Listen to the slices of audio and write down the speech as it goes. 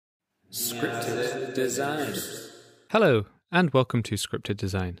Scripted Design. Hello, and welcome to Scripted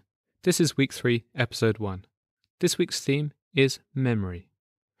Design. This is Week 3, Episode 1. This week's theme is memory.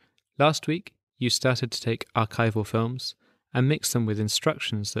 Last week, you started to take archival films and mix them with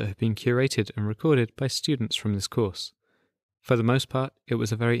instructions that have been curated and recorded by students from this course. For the most part, it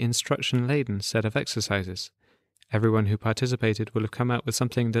was a very instruction-laden set of exercises. Everyone who participated will have come out with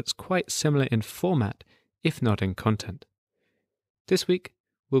something that's quite similar in format, if not in content. This week,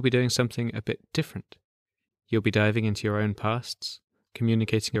 we'll be doing something a bit different. You'll be diving into your own pasts,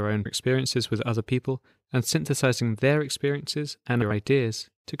 communicating your own experiences with other people, and synthesizing their experiences and their ideas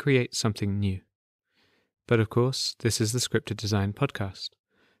to create something new. But of course, this is the Scripted Design podcast.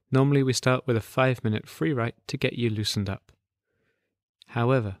 Normally we start with a 5-minute free write to get you loosened up.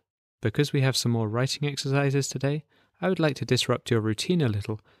 However, because we have some more writing exercises today, I would like to disrupt your routine a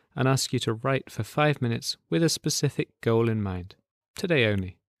little and ask you to write for 5 minutes with a specific goal in mind. Today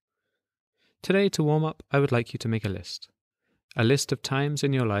only. Today, to warm up, I would like you to make a list. A list of times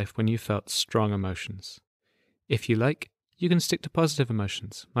in your life when you felt strong emotions. If you like, you can stick to positive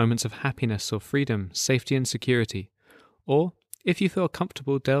emotions, moments of happiness or freedom, safety and security. Or, if you feel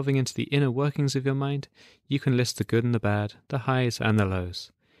comfortable delving into the inner workings of your mind, you can list the good and the bad, the highs and the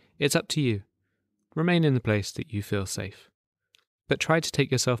lows. It's up to you. Remain in the place that you feel safe. But try to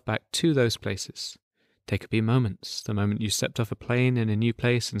take yourself back to those places. They could be moments, the moment you stepped off a plane in a new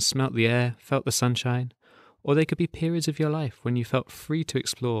place and smelt the air, felt the sunshine, or they could be periods of your life when you felt free to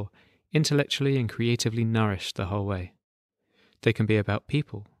explore, intellectually and creatively nourished the whole way. They can be about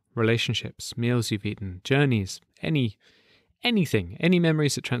people, relationships, meals you've eaten, journeys, anything, any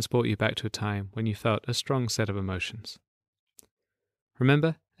memories that transport you back to a time when you felt a strong set of emotions.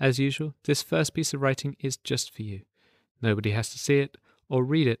 Remember, as usual, this first piece of writing is just for you. Nobody has to see it or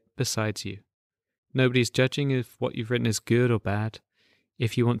read it besides you. Nobody's judging if what you've written is good or bad.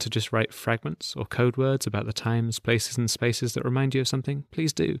 If you want to just write fragments or code words about the times, places and spaces that remind you of something,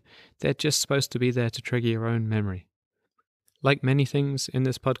 please do. They're just supposed to be there to trigger your own memory. Like many things in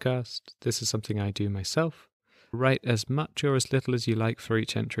this podcast, this is something I do myself. Write as much or as little as you like for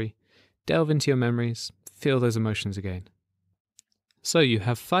each entry. Delve into your memories, feel those emotions again. So you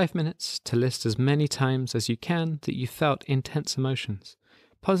have 5 minutes to list as many times as you can that you felt intense emotions.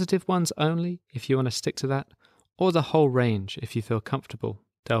 Positive ones only, if you want to stick to that, or the whole range if you feel comfortable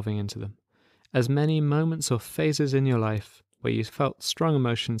delving into them. As many moments or phases in your life where you felt strong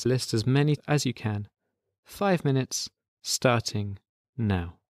emotions, list as many as you can. 5 minutes, starting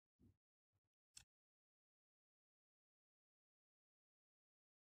now.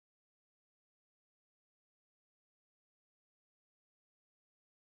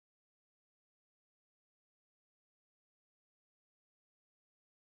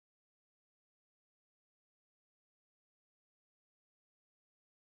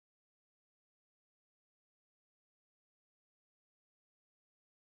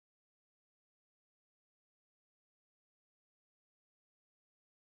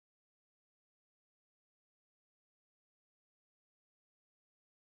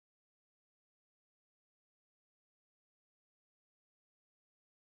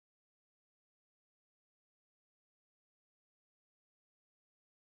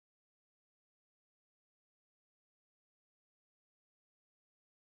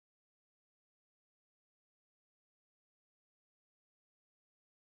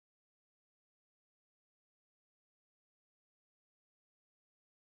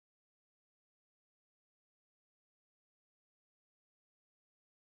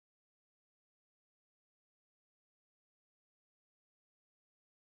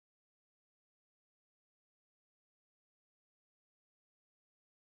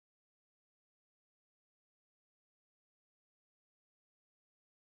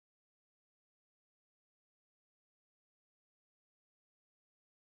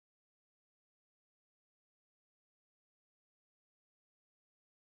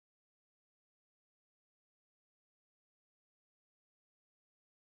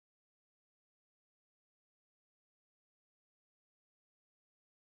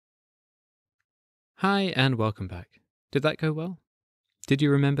 Hi and welcome back. Did that go well? Did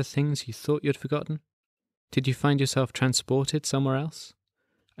you remember things you thought you'd forgotten? Did you find yourself transported somewhere else?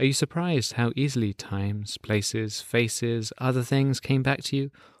 Are you surprised how easily times, places, faces, other things came back to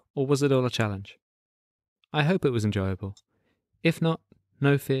you, or was it all a challenge? I hope it was enjoyable. If not,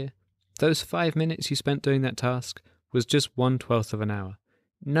 no fear. Those 5 minutes you spent doing that task was just 1/12 of an hour.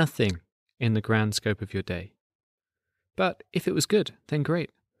 Nothing in the grand scope of your day. But if it was good, then great.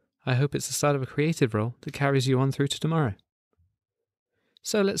 I hope it's the start of a creative role that carries you on through to tomorrow.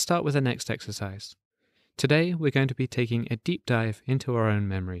 So let's start with the next exercise. Today we're going to be taking a deep dive into our own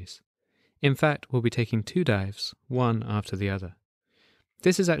memories. In fact, we'll be taking 2 dives, one after the other.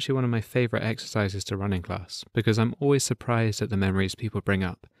 This is actually one of my favourite exercises to run in class, because I'm always surprised at the memories people bring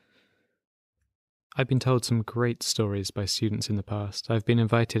up. I've been told some great stories by students in the past. I've been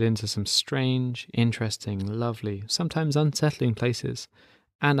invited into some strange, interesting, lovely, sometimes unsettling places,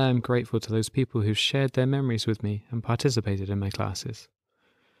 and I am grateful to those people who've shared their memories with me and participated in my classes.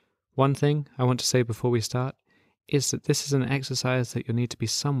 One thing I want to say before we start is that this is an exercise that you'll need to be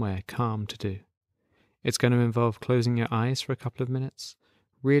somewhere calm to do. It's going to involve closing your eyes for a couple of minutes,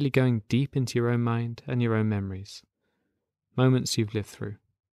 really going deep into your own mind and your own memories, moments you've lived through.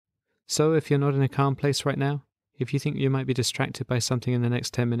 So if you're not in a calm place right now, if you think you might be distracted by something in the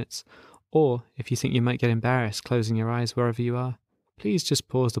next 10 minutes, or if you think you might get embarrassed closing your eyes wherever you are, please just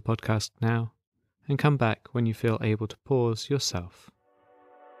pause the podcast now and come back when you feel able to pause yourself.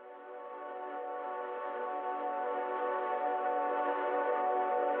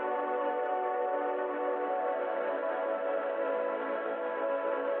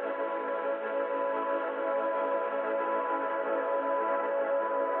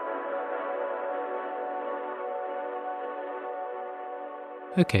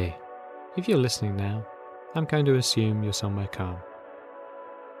 Okay, if you're listening now, I'm going to assume you're somewhere calm.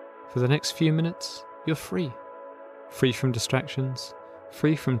 For the next few minutes, you're free. Free from distractions,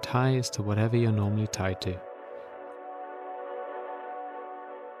 free from ties to whatever you're normally tied to.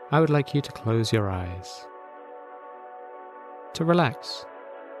 I would like you to close your eyes, to relax.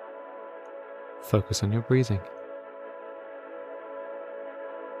 Focus on your breathing.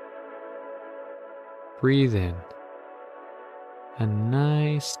 Breathe in. A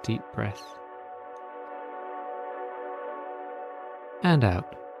nice deep breath. And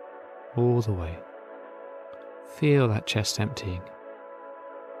out, all the way. Feel that chest emptying.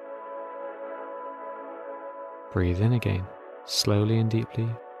 Breathe in again, slowly and deeply.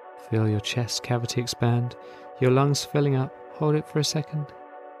 Feel your chest cavity expand, your lungs filling up. Hold it for a second.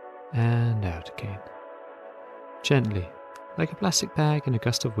 And out again. Gently, like a plastic bag in a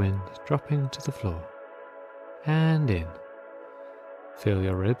gust of wind, dropping to the floor. And in. Feel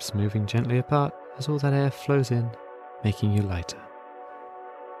your ribs moving gently apart as all that air flows in, making you lighter.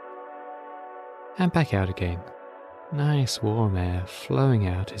 And back out again. Nice warm air flowing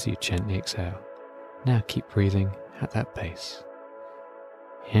out as you gently exhale. Now keep breathing at that pace.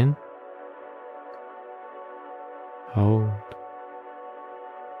 In. Hold.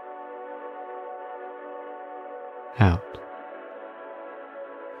 Out.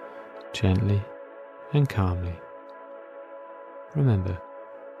 Gently and calmly. Remember,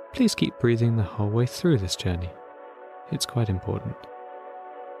 please keep breathing the whole way through this journey. It's quite important.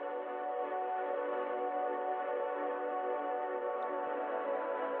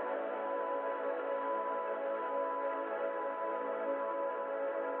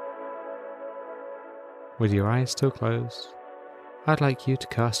 With your eyes still closed, I'd like you to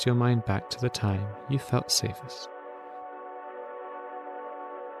cast your mind back to the time you felt safest,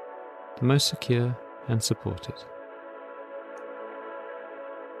 the most secure and supported.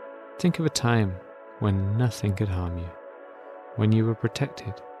 Think of a time when nothing could harm you, when you were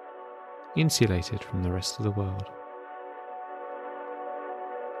protected, insulated from the rest of the world.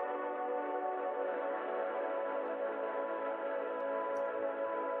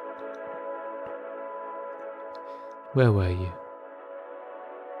 Where were you?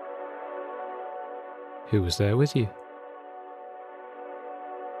 Who was there with you?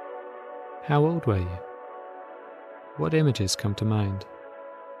 How old were you? What images come to mind?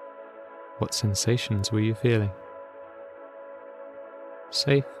 What sensations were you feeling?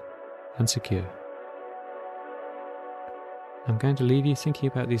 Safe and secure. I'm going to leave you thinking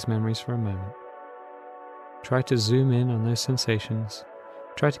about these memories for a moment. Try to zoom in on those sensations.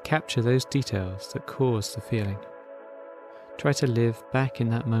 Try to capture those details that caused the feeling. Try to live back in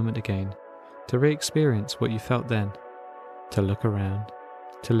that moment again, to re-experience what you felt then, to look around,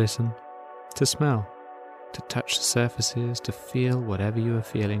 to listen, to smell, to touch the surfaces, to feel whatever you were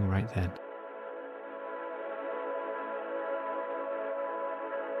feeling right then.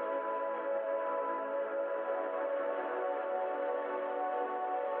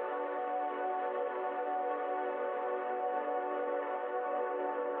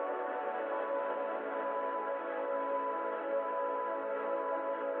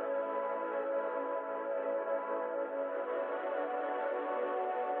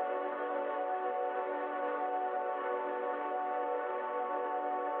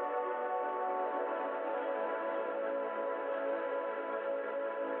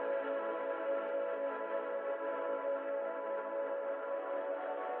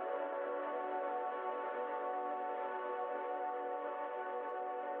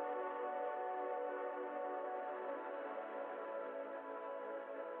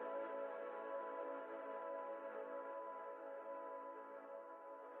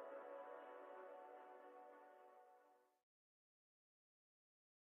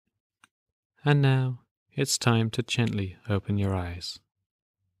 And now it's time to gently open your eyes.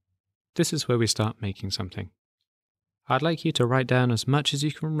 This is where we start making something. I'd like you to write down as much as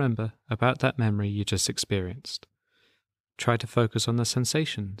you can remember about that memory you just experienced. Try to focus on the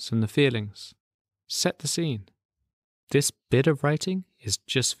sensations and the feelings. Set the scene. This bit of writing is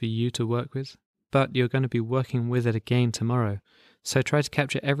just for you to work with, but you're going to be working with it again tomorrow, so try to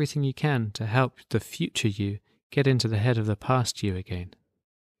capture everything you can to help the future you get into the head of the past you again.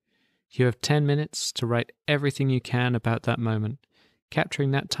 You have 10 minutes to write everything you can about that moment,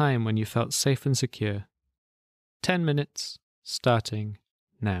 capturing that time when you felt safe and secure. 10 minutes, starting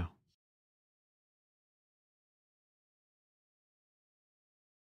now.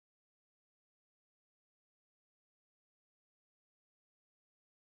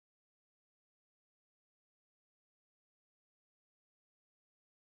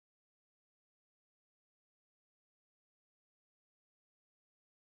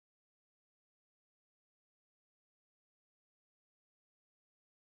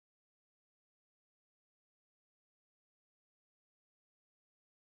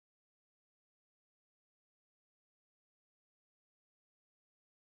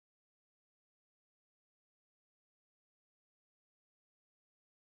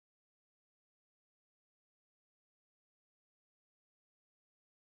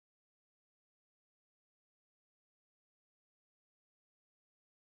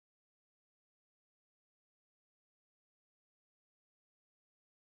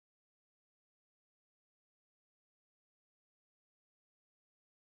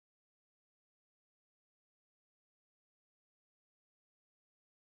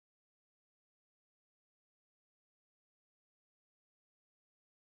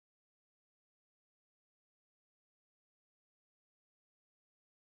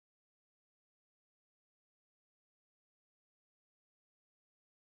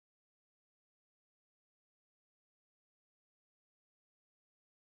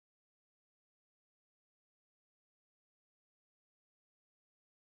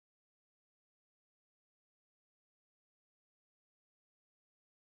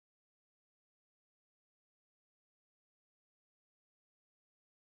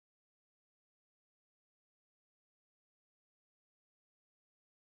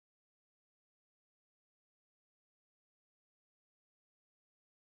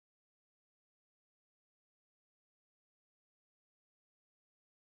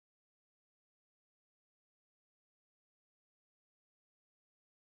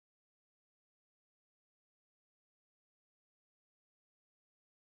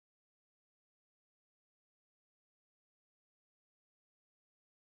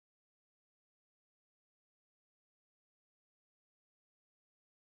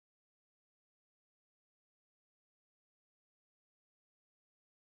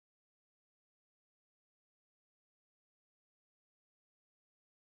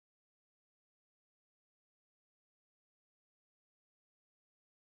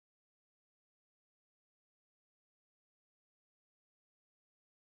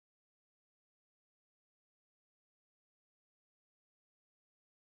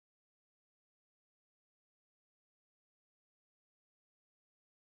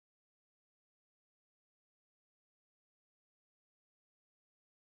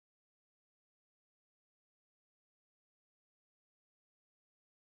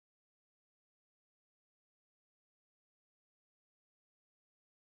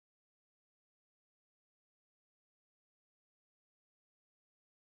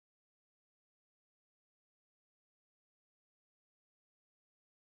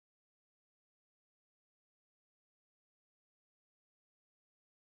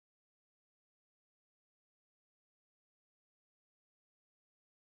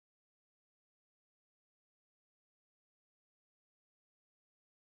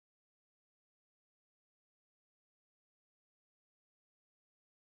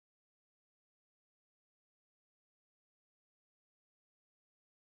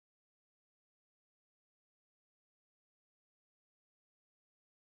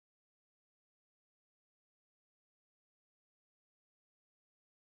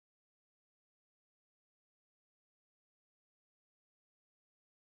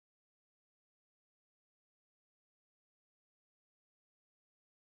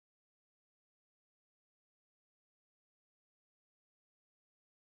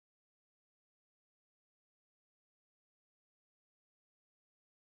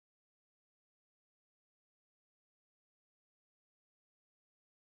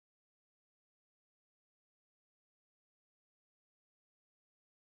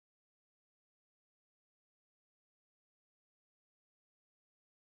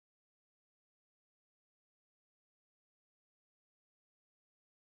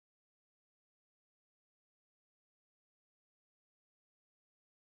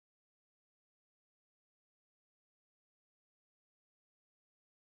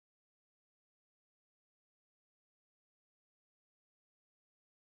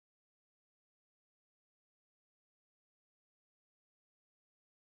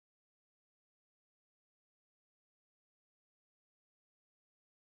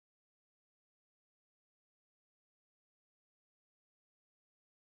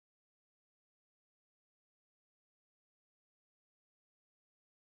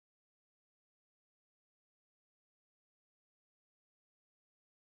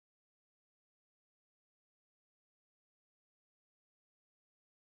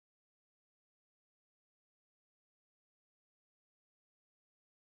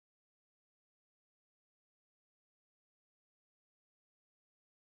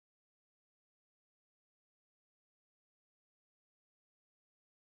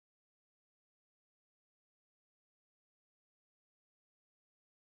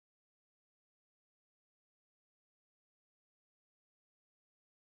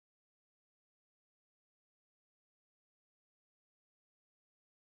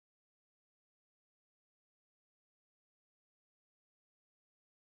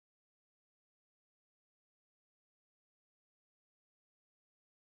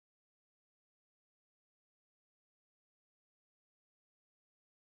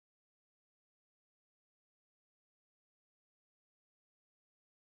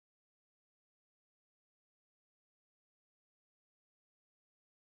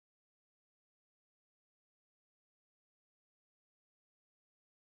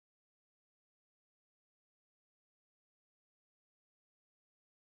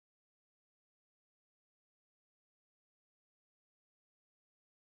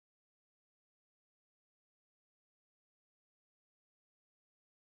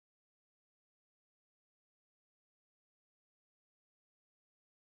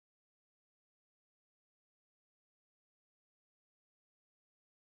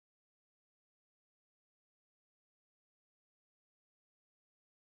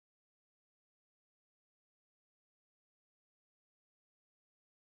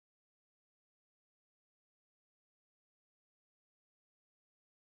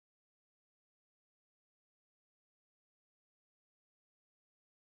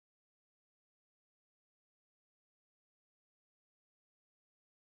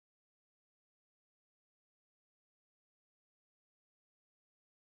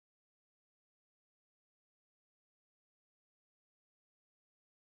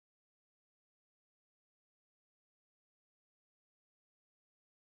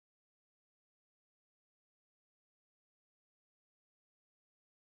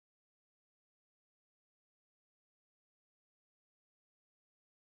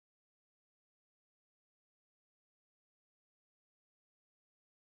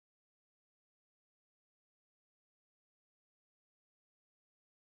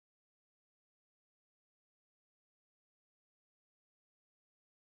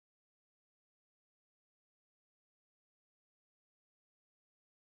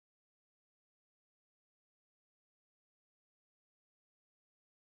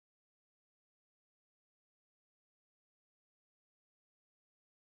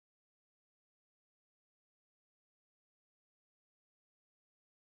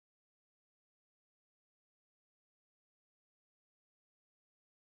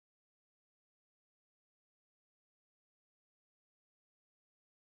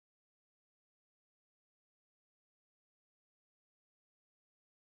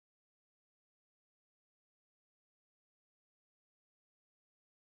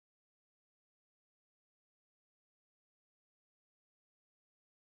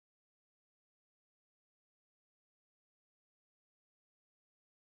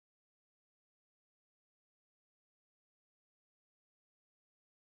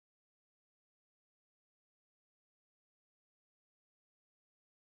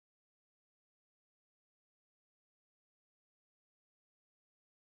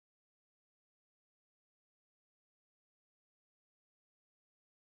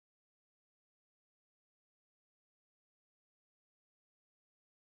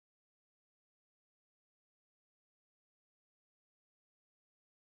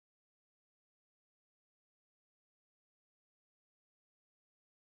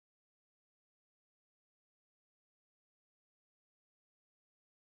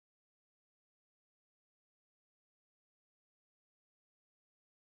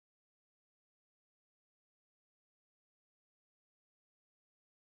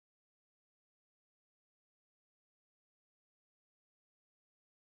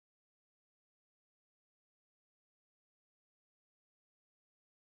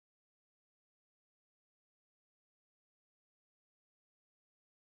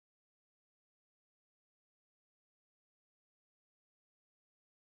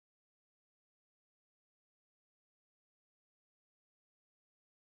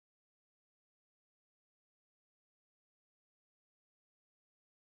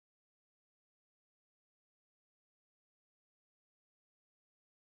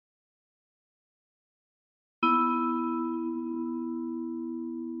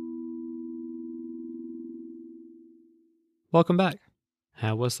 Welcome back.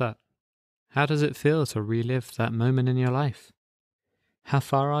 How was that? How does it feel to relive that moment in your life? How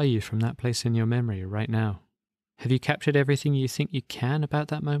far are you from that place in your memory right now? Have you captured everything you think you can about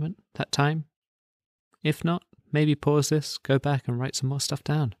that moment, that time? If not, maybe pause this, go back and write some more stuff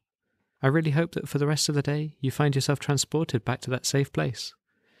down. I really hope that for the rest of the day, you find yourself transported back to that safe place.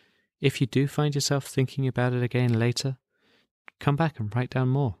 If you do find yourself thinking about it again later, come back and write down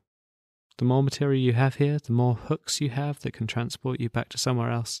more. The more material you have here, the more hooks you have that can transport you back to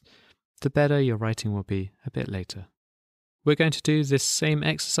somewhere else, the better your writing will be a bit later. We're going to do this same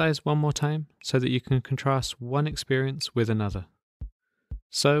exercise one more time so that you can contrast one experience with another.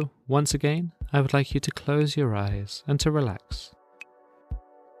 So, once again, I would like you to close your eyes and to relax.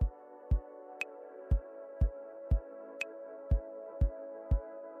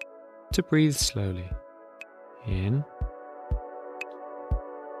 To breathe slowly. In.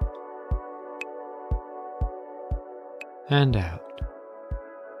 And out.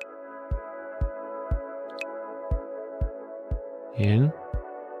 In.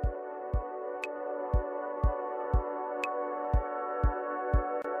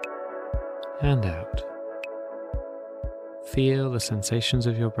 And out. Feel the sensations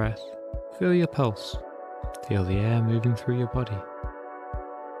of your breath. Feel your pulse. Feel the air moving through your body.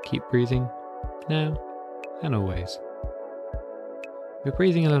 Keep breathing, now and always. You're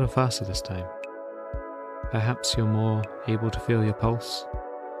breathing a little faster this time. Perhaps you're more able to feel your pulse.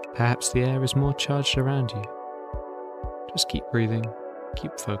 Perhaps the air is more charged around you. Just keep breathing,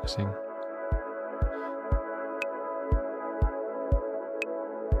 keep focusing.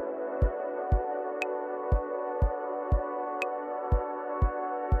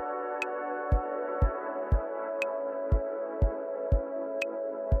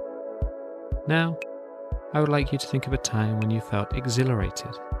 Now, I would like you to think of a time when you felt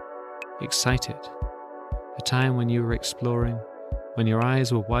exhilarated, excited, a time when you were exploring, when your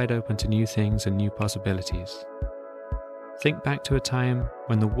eyes were wide open to new things and new possibilities. Think back to a time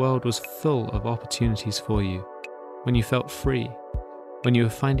when the world was full of opportunities for you, when you felt free, when you were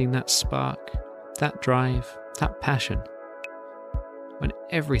finding that spark, that drive, that passion, when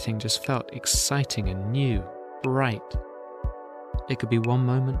everything just felt exciting and new, bright. It could be one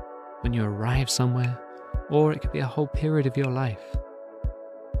moment when you arrive somewhere, or it could be a whole period of your life.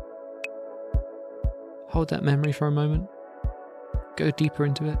 Hold that memory for a moment. Go deeper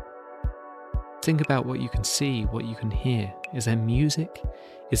into it. Think about what you can see, what you can hear. Is there music?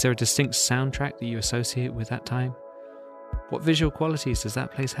 Is there a distinct soundtrack that you associate with that time? What visual qualities does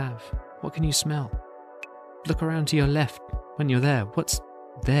that place have? What can you smell? Look around to your left when you're there. What's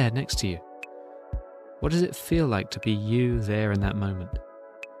there next to you? What does it feel like to be you there in that moment?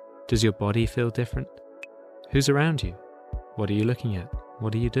 Does your body feel different? Who's around you? What are you looking at?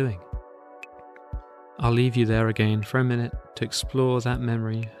 What are you doing? I'll leave you there again for a minute to explore that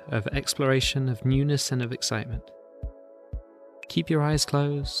memory of exploration, of newness and of excitement. Keep your eyes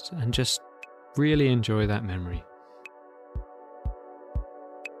closed and just really enjoy that memory.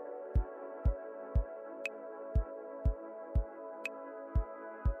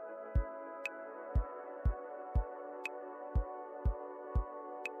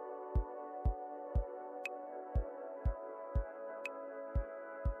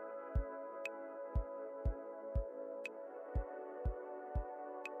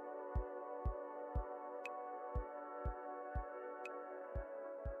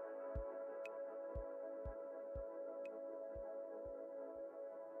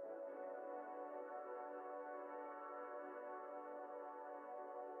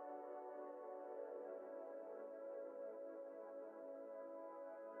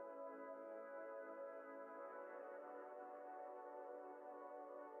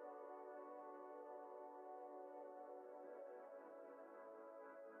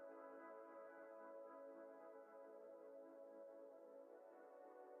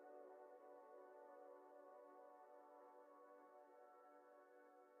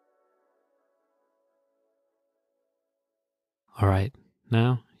 Alright,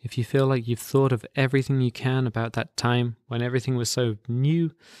 now, if you feel like you've thought of everything you can about that time when everything was so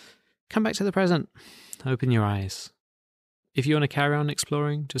new, come back to the present. Open your eyes. If you want to carry on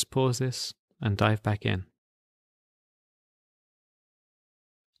exploring, just pause this and dive back in.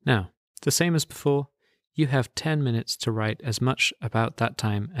 Now, the same as before, you have 10 minutes to write as much about that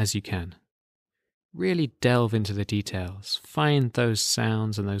time as you can. Really delve into the details, find those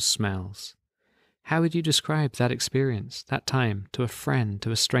sounds and those smells. How would you describe that experience, that time, to a friend,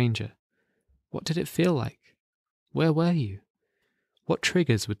 to a stranger? What did it feel like? Where were you? What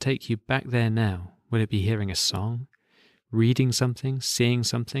triggers would take you back there now? Would it be hearing a song? Reading something? Seeing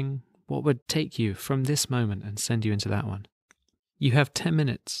something? What would take you from this moment and send you into that one? You have 10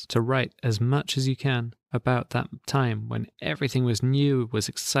 minutes to write as much as you can about that time when everything was new, was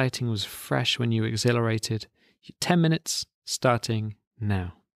exciting, was fresh, when you were exhilarated. 10 minutes starting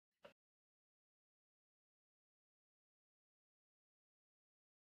now.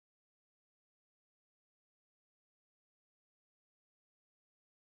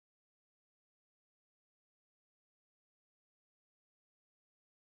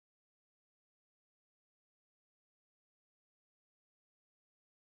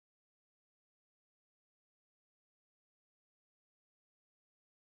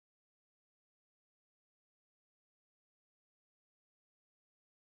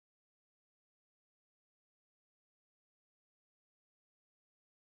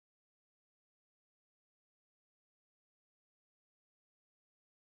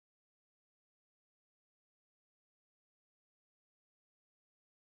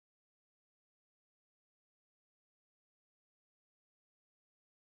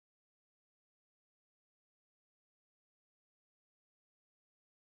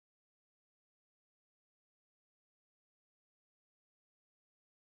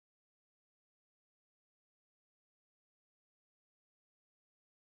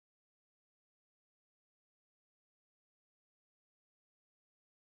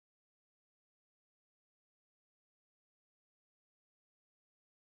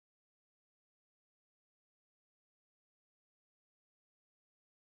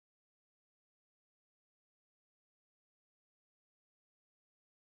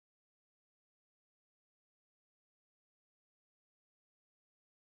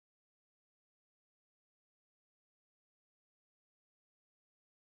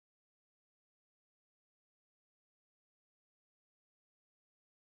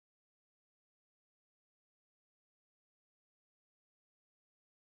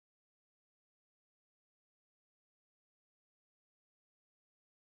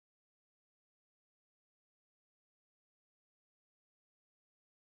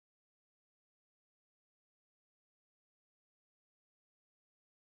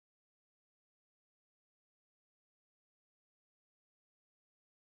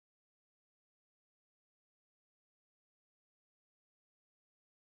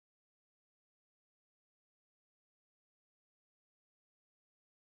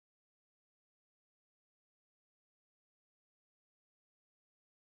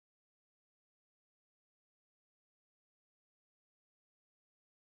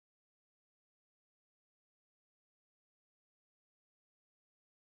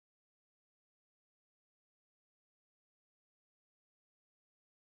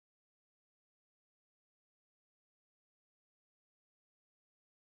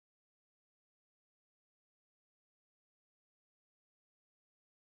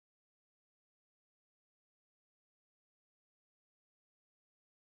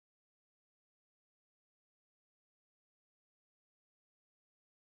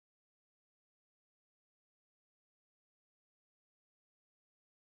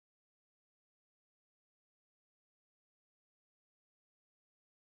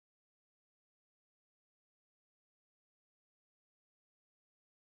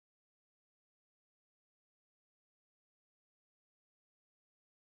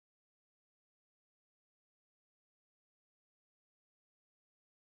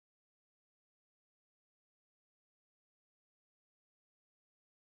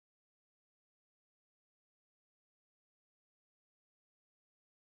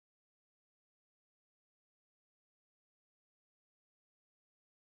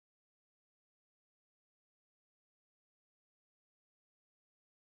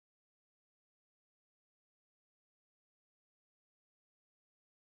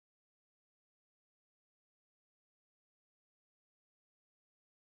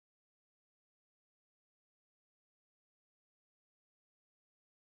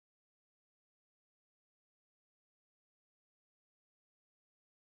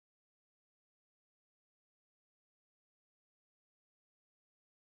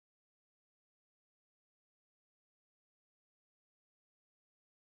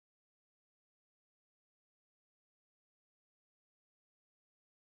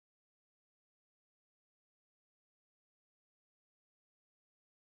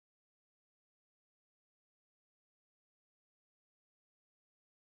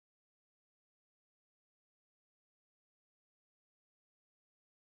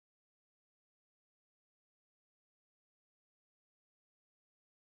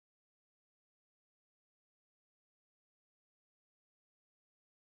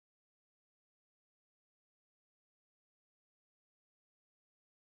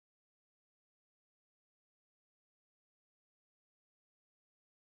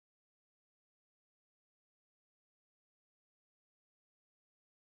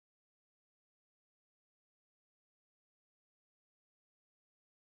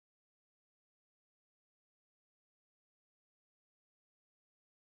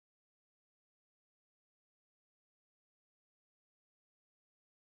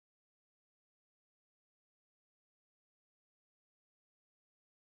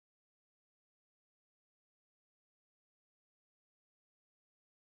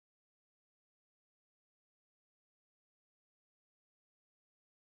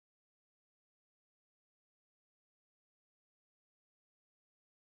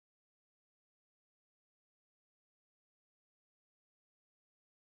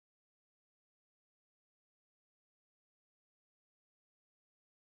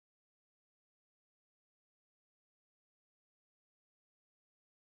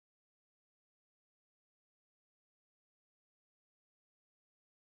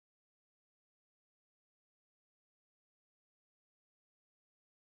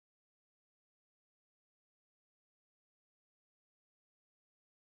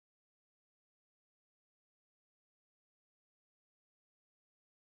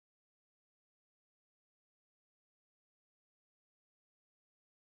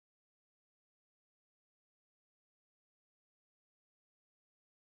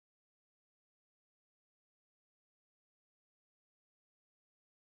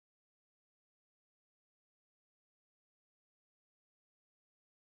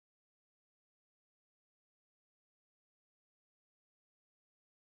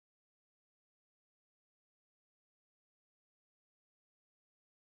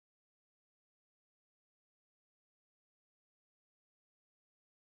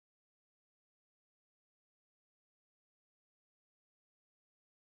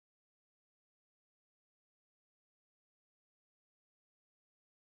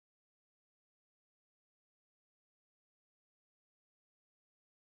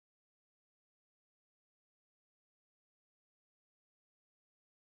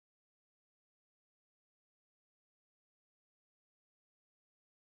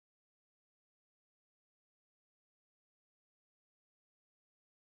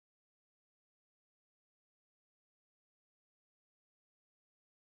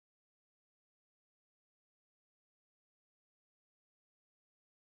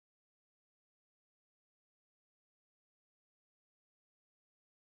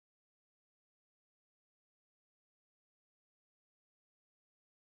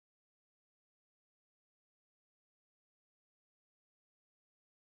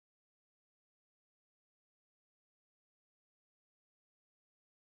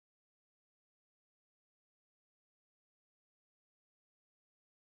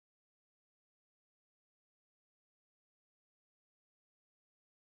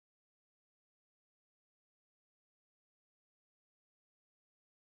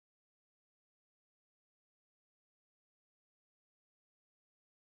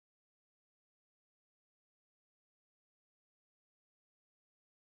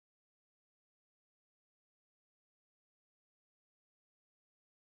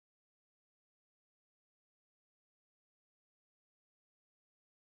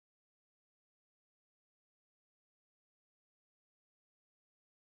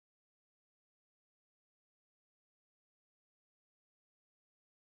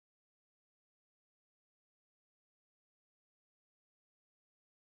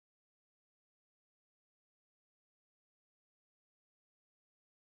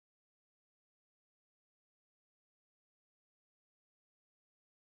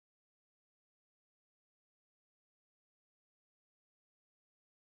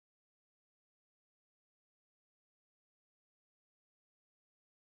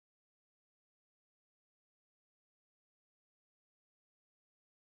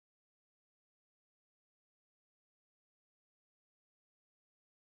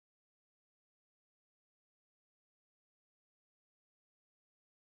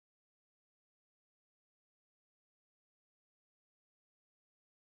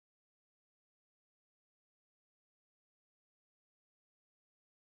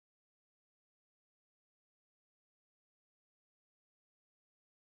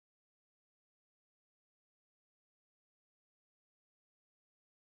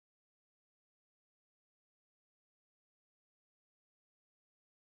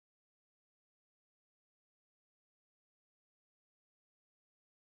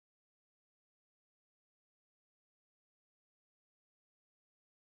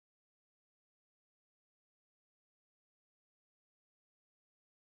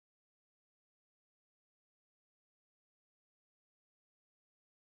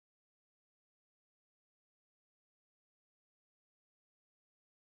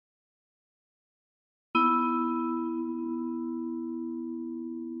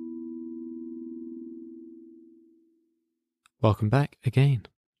 Welcome back again.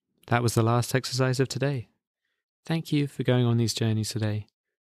 That was the last exercise of today. Thank you for going on these journeys today.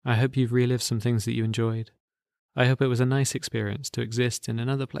 I hope you've relived some things that you enjoyed. I hope it was a nice experience to exist in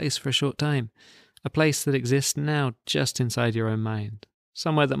another place for a short time, a place that exists now just inside your own mind,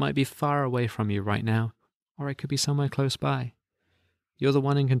 somewhere that might be far away from you right now, or it could be somewhere close by. You're the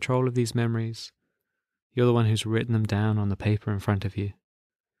one in control of these memories. You're the one who's written them down on the paper in front of you.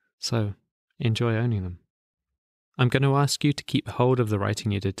 So, enjoy owning them. I'm going to ask you to keep hold of the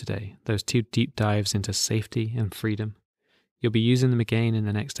writing you did today, those 2 deep dives into safety and freedom. You'll be using them again in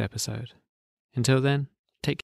the next episode. Until then,